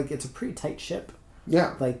 like it's a pretty tight ship.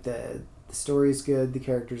 Yeah. Like the story is good, the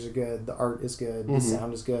characters are good, the art is good, the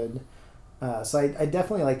sound is good. So I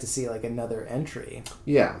definitely like to see like another entry.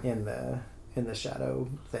 Yeah. In the shadow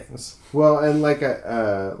things. Well, and like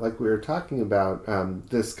we were talking about,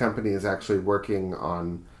 this company is actually working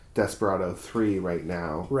on Desperado 3 right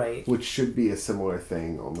now. Right. Which should be a similar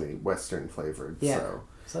thing, only Western flavored. Yeah.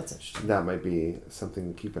 So that's interesting. That might be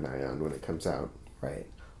something to keep an eye on when it comes out. Right.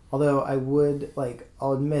 Although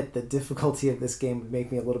I'll admit the difficulty of this game would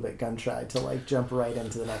make me a little bit gun shy to like jump right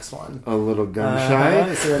into the next one. A little gun shy?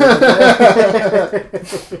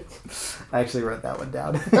 I actually wrote that one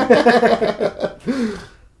down.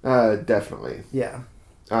 Definitely. Yeah.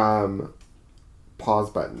 Pause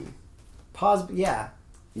button. Pause, yeah.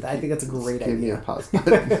 I think that's a great idea. Give me a pause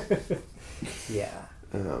button. Yeah.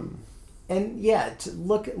 And yeah, to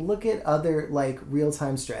look at other like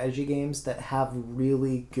real-time strategy games that have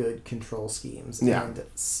really good control schemes and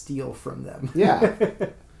steal from them. Yeah.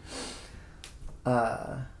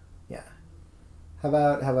 Yeah. How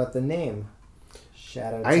about the name?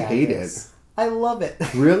 Shadow Tactics. I hate it. I love it.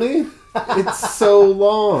 Really? It's so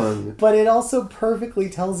long. But it also perfectly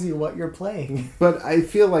tells you what you're playing. But I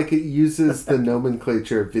feel like it uses the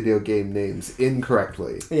nomenclature of video game names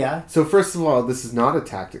incorrectly. Yeah. So first of all, this is not a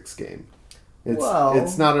tactics game.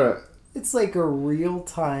 It's not a... It's like a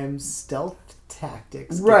real-time stealth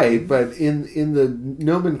tactics game. Right, but in the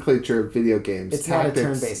nomenclature of video games, it's not a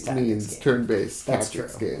turn-based tactics means game. turn-based That's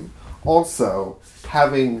tactics true. game. Also,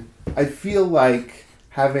 I feel like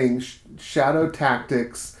having Shadow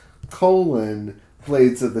Tactics,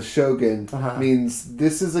 Blades of the Shogun means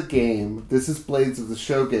this is a game, this is Blades of the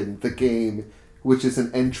Shogun, the game, which is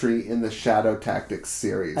an entry in the Shadow Tactics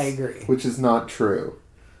series. I agree. Which is not true.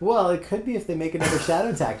 Well, it could be if they make another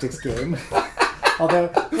Shadow Tactics game. Although,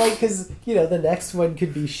 because, the next one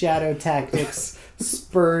could be Shadow Tactics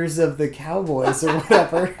Spurs of the Cowboys or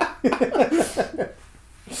whatever.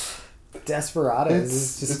 Desperados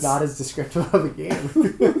is just not as descriptive of a game.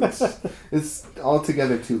 It's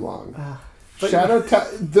altogether too long.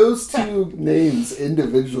 Those two names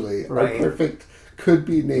individually are perfect, could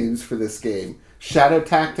be names for this game. Shadow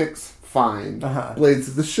Tactics, fine. Blades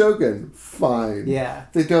of the Shogun, fine. Yeah.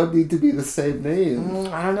 They don't need to be the same name.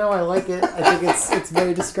 I don't know, I like it. I think it's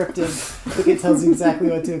very descriptive. I think it tells you exactly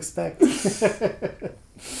what to expect.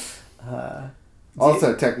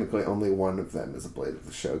 Also, technically, only one of them is a Blade of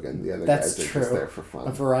the Shogun. The other guys are just there for fun.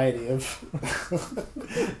 A variety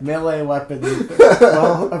of melee weapons.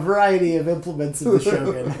 Well, a variety of implements of the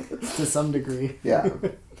Shogun, to some degree. Yeah.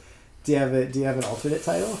 Do you have an alternate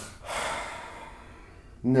title?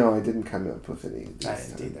 No, I didn't come up with any of these. I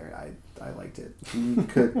didn't either. I liked it. You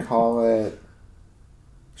could call it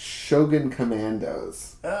Shogun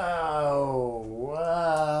Commandos. Oh.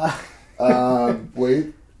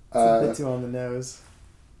 Wait. It's a bit too on the nose.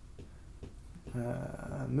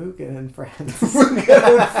 Mugen and Friends.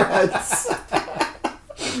 Mugen and Friends.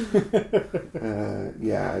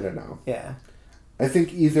 Yeah, I don't know. Yeah. I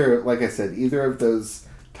think either of those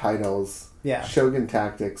titles, Shogun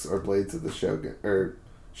Tactics or Blades of the Shogun, or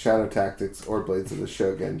Shadow Tactics or Blades of the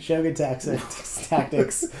Shogun. Shogun Tactics,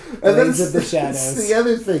 Blades of the Shadows. The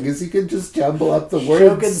other thing is you can just jumble up the words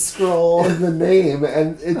Shogun Scroll in the name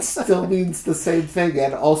and it still means the same thing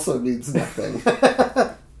and also means nothing.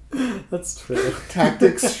 That's true.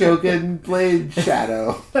 Tactics, Shogun, Blade,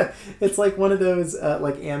 Shadow. It's like one of those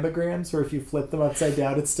like ambigrams where if you flip them upside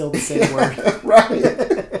down it's still the same word. Right.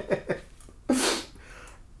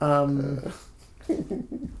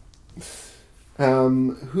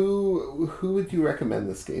 Who would you recommend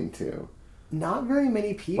this game to? Not very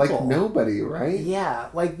many people. Like nobody, right? Yeah.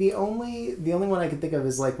 Like the only one I can think of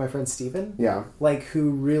is like my friend Steven. Yeah. Like who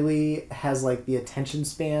really has like the attention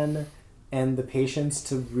span and the patience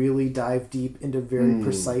to really dive deep into very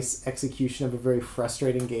precise execution of a very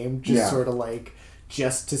frustrating game. Just sort of like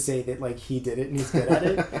just to say that like he did it and he's good at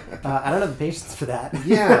it. I don't have the patience for that.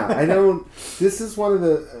 Yeah, I don't. This is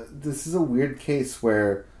a weird case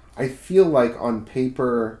where I feel like on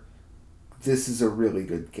paper, this is a really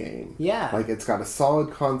good game. Yeah. Like it's got a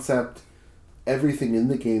solid concept. Everything in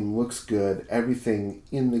the game looks good. Everything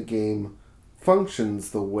in the game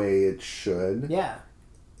functions the way it should. Yeah.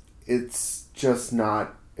 It's just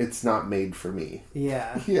not. It's not made for me.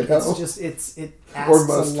 Yeah. You know? It's just it asks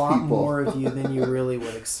a lot more of you than you really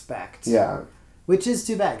would expect. Yeah. Which is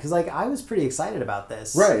too bad, because like I was pretty excited about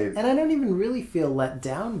this, right? And I don't even really feel let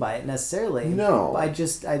down by it necessarily. No, I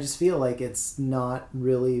just feel like it's not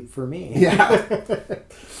really for me. Yeah.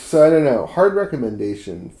 So I don't know. Hard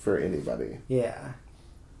recommendation for anybody. Yeah.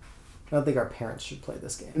 I don't think our parents should play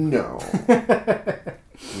this game. No.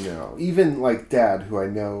 No. Even like Dad, who I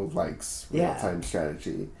know likes real-time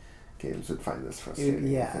strategy games, would find this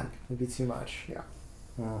frustrating. It'd be too much. Yeah.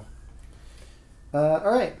 Well.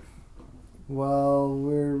 All right. Well,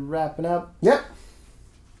 we're wrapping up. Yep.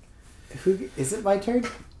 Is it my turn?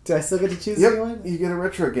 Do I still get to choose a new one? You get a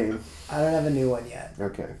retro game. I don't have a new one yet.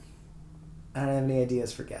 Okay. I don't have any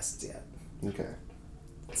ideas for guests yet. Okay.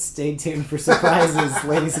 Stay tuned for surprises,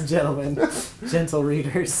 ladies and gentlemen, gentle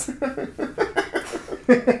readers.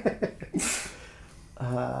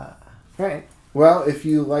 All right. Well, if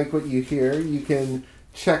you like what you hear, you can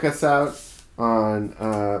check us out on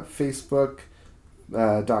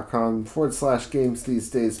Facebook.com/Games These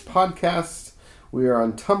Days Podcast. We are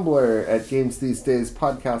on Tumblr at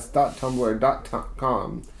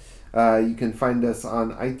gamesthesedayspodcast.tumblr.com. You can find us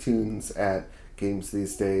on iTunes at Games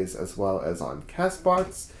These Days, as well as on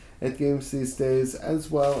Castbox at Games These Days, as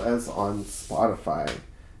well as on Spotify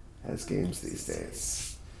as Games These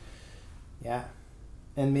Days. Yeah.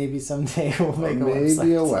 And maybe someday we'll make a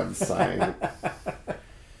website.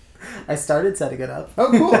 I started setting it up. Oh,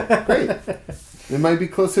 cool. Great. It might be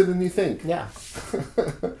closer than you think. Yeah.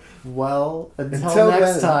 Well, until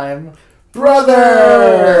next time,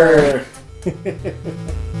 brother!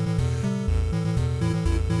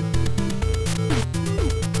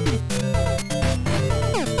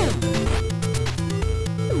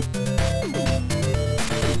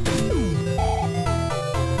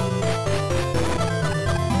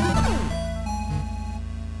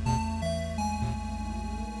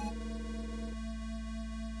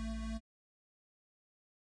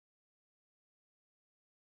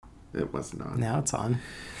 It wasn't on. Now it's on.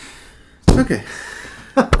 Okay.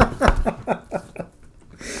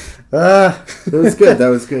 That was good. That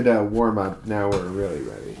was good warm up. Now we're really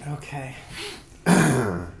ready. Okay.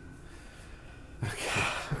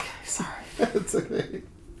 Okay. Sorry. It's okay.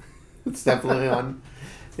 It's definitely on.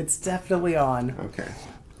 It's definitely on. Okay.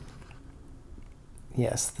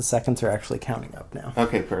 Yes, the seconds are actually counting up now.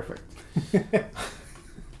 Okay, perfect.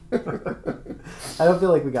 I don't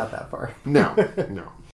feel like we got that far. No.